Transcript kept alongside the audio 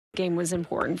Game was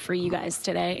important for you guys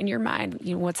today. In your mind,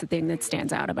 what's the thing that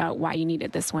stands out about why you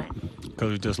needed this win?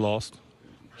 Because we just lost.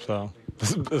 So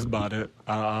that's about it.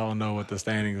 I don't know what the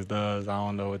standings does. I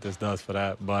don't know what this does for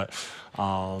that. But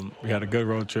we had a good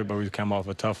road trip, but we came off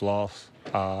a tough loss,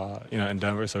 in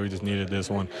Denver. So we just needed this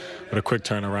one with a quick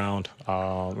turnaround.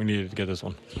 We needed to get this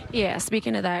one. Yeah,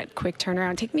 speaking of that quick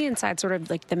turnaround, take me inside sort of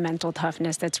like the mental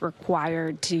toughness that's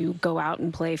required to go out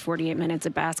and play 48 minutes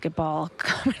of basketball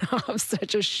coming off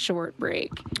such a short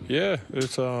break. Yeah,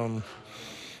 it's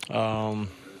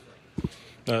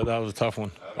that was a tough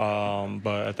one.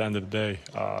 But at the end of the day,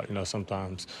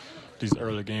 sometimes these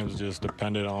early games are just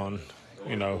dependent on,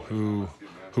 who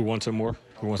wants it more,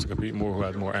 who wants to compete more, who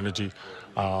has more energy.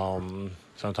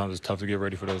 Sometimes it's tough to get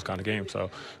ready for those kind of games.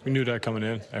 So we knew that coming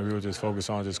in, and we were just focused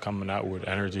on just coming out with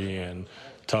energy and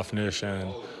toughness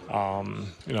and,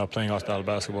 playing our style of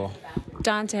basketball.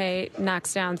 Dante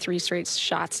knocks down 3 straight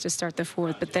shots to start the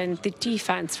fourth, but then the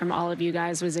defense from all of you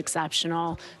guys was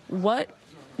exceptional. What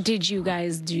did you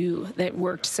guys do that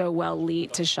worked so well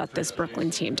late to shut this Brooklyn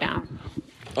team down?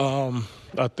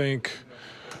 I think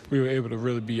we were able to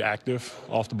really be active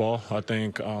off the ball. I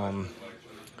think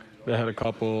they had a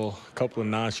couple of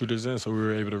non-shooters in, so we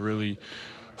were able to really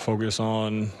focus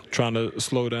on trying to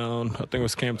slow down. I think it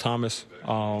was Cam Thomas,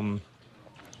 and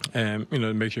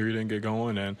make sure he didn't get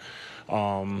going, and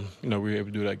we were able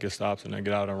to do that, get stops, and then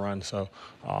get out and run. So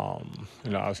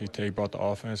obviously Tay brought the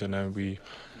offense, and then we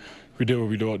did what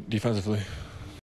we do defensively.